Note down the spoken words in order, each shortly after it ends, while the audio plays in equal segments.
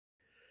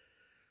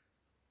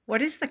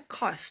What is the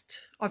cost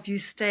of you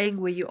staying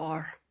where you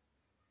are?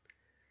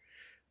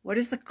 What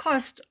is the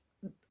cost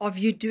of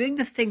you doing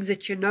the things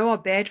that you know are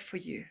bad for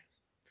you?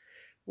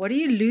 What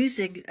are you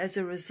losing as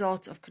a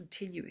result of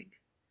continuing?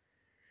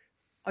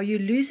 Are you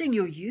losing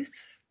your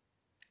youth?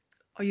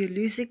 Are you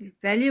losing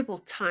valuable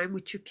time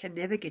which you can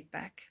never get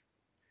back?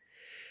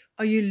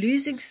 Are you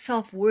losing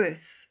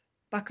self-worth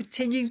by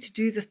continuing to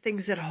do the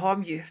things that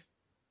harm you?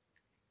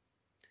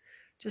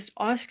 Just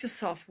ask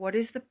yourself, what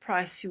is the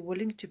price you're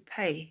willing to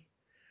pay?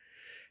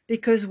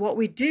 Because what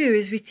we do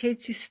is we tend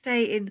to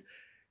stay in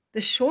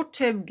the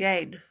short-term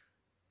gain,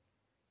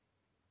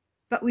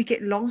 but we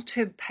get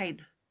long-term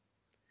pain.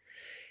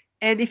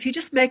 And if you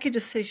just make a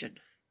decision,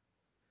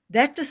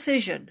 that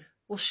decision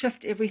will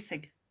shift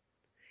everything.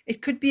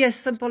 It could be as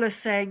simple as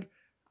saying,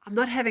 I'm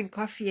not having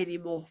coffee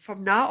anymore.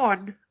 From now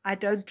on, I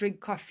don't drink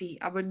coffee.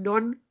 I'm a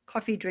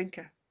non-coffee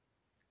drinker.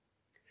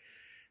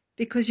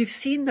 Because you've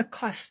seen the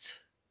cost.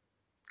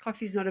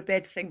 Coffee's not a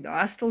bad thing, though.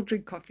 I still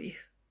drink coffee.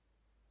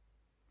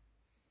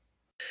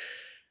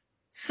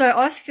 So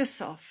ask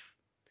yourself,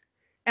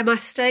 am I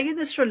staying in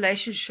this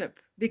relationship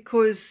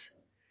because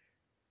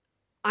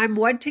I'm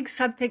wanting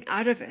something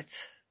out of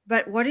it,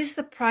 but what is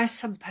the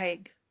price I'm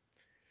paying?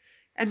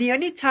 And the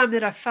only time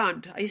that I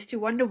found, I used to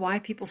wonder why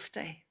people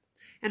stay.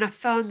 And I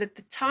found that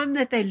the time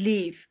that they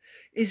leave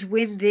is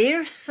when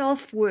their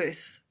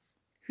self-worth,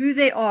 who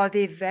they are,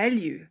 their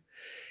value,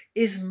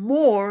 is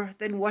more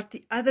than what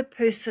the other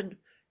person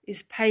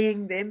is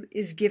paying them,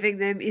 is giving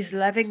them, is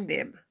loving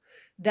them.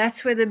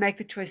 That's when they make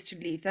the choice to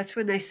leave. That's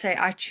when they say,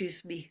 I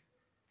choose me.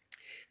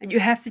 And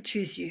you have to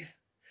choose you.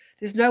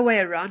 There's no way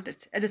around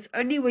it. And it's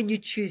only when you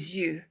choose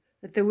you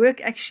that the work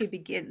actually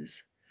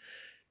begins.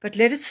 But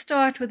let it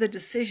start with a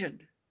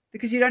decision,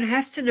 because you don't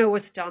have to know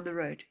what's down the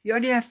road. You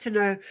only have to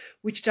know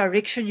which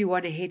direction you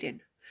want to head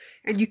in.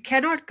 And you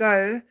cannot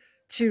go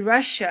to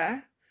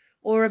Russia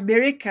or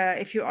America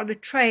if you're on a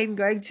train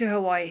going to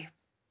Hawaii.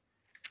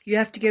 You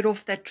have to get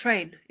off that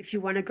train if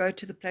you want to go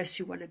to the place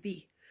you want to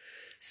be.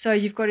 So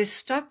you've got to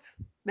stop,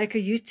 make a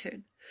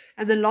U-turn.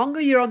 And the longer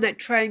you're on that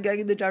train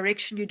going in the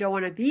direction you don't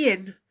want to be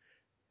in,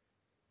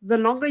 the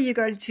longer you're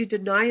going to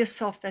deny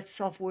yourself that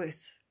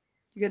self-worth.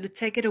 You're going to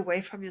take it away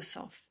from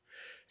yourself.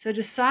 So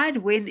decide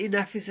when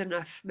enough is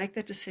enough. Make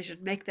that decision.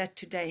 Make that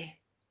today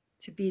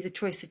to be the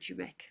choice that you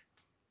make.